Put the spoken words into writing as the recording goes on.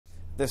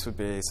This would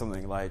be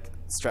something like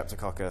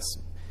Streptococcus,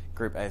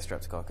 group A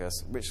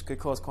Streptococcus, which could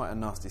cause quite a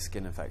nasty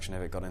skin infection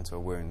if it got into a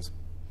wound.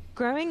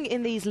 Growing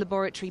in these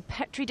laboratory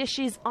petri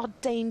dishes are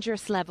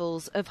dangerous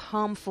levels of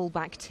harmful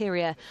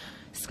bacteria.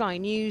 Sky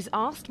News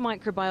asked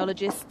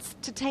microbiologists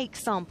to take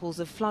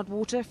samples of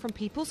floodwater from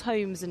people's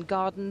homes and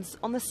gardens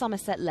on the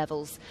Somerset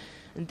Levels.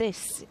 And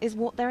this is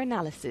what their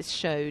analysis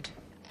showed.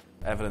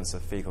 Evidence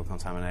of fecal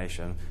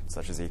contamination,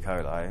 such as E.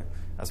 coli,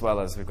 as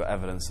well as we've got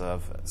evidence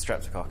of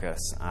Streptococcus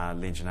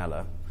and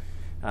Legionella.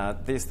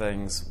 These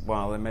things,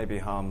 while they may be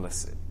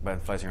harmless when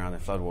floating around in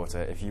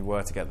floodwater, if you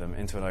were to get them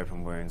into an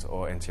open wound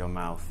or into your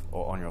mouth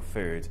or on your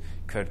food,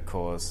 could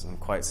cause some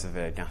quite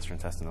severe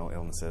gastrointestinal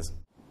illnesses.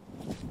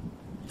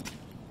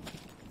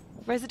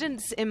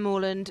 Residents in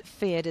Moorland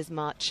feared as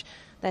much.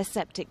 Their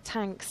septic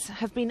tanks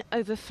have been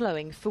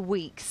overflowing for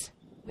weeks.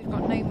 We've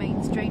got no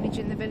mains drainage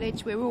in the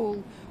village. We're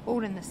all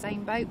in the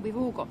same boat. We've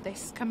all got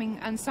this coming,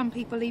 and some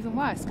people even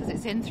worse because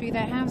it's in through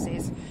their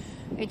houses.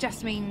 It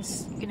just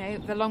means,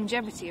 the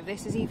longevity of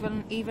this is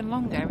even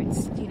longer.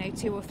 It's,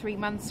 2 or 3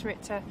 months for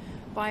it to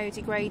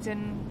biodegrade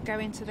and go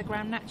into the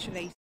ground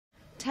naturally.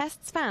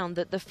 Tests found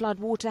that the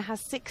floodwater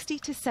has 60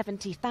 to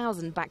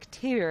 70,000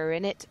 bacteria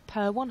in it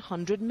per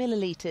 100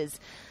 millilitres.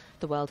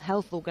 The World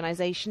Health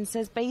Organization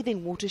says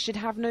bathing water should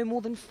have no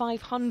more than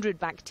 500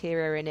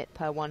 bacteria in it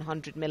per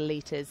 100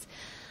 millilitres.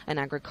 And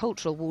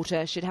agricultural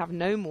water should have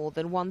no more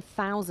than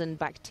 1,000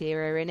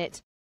 bacteria in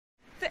it.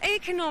 The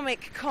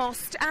economic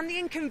cost and the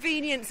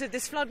inconvenience of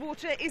this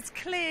floodwater is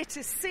clear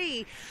to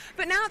see.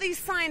 But now these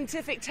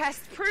scientific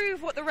tests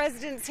prove what the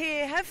residents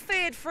here have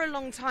feared for a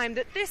long time,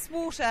 that this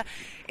water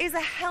is a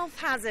health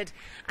hazard,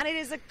 and it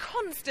is a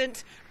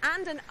constant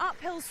and an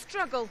uphill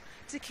struggle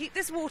to keep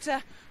this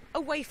water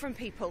away from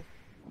people.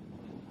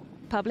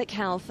 Public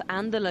Health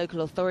and the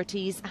local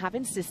authorities have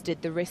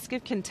insisted the risk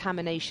of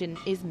contamination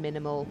is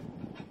minimal.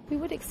 We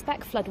would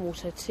expect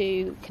floodwater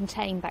to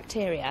contain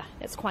bacteria.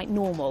 It's quite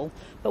normal.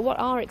 But what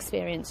our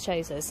experience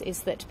shows us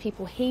is that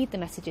people heed the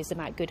messages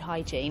about good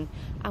hygiene,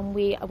 and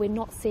we're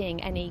not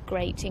seeing any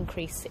great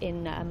increase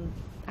in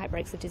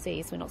outbreaks of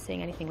disease. We're not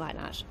seeing anything like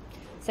that.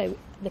 So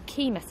the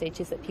key message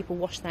is that people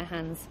wash their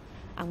hands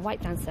and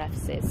wipe down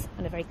surfaces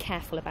and are very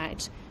careful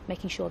about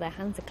making sure their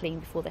hands are clean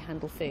before they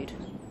handle food.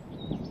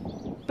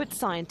 But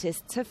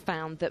scientists have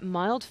found that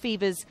mild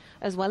fevers,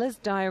 as well as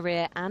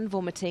diarrhoea and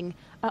vomiting,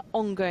 are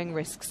ongoing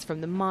risks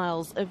from the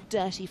miles of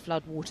dirty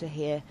floodwater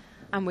here.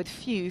 And with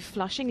few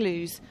flushing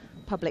loos,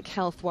 public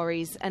health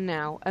worries are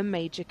now a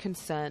major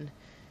concern.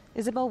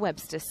 Isabel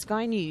Webster,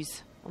 Sky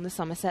News, on the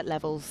Somerset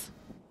Levels.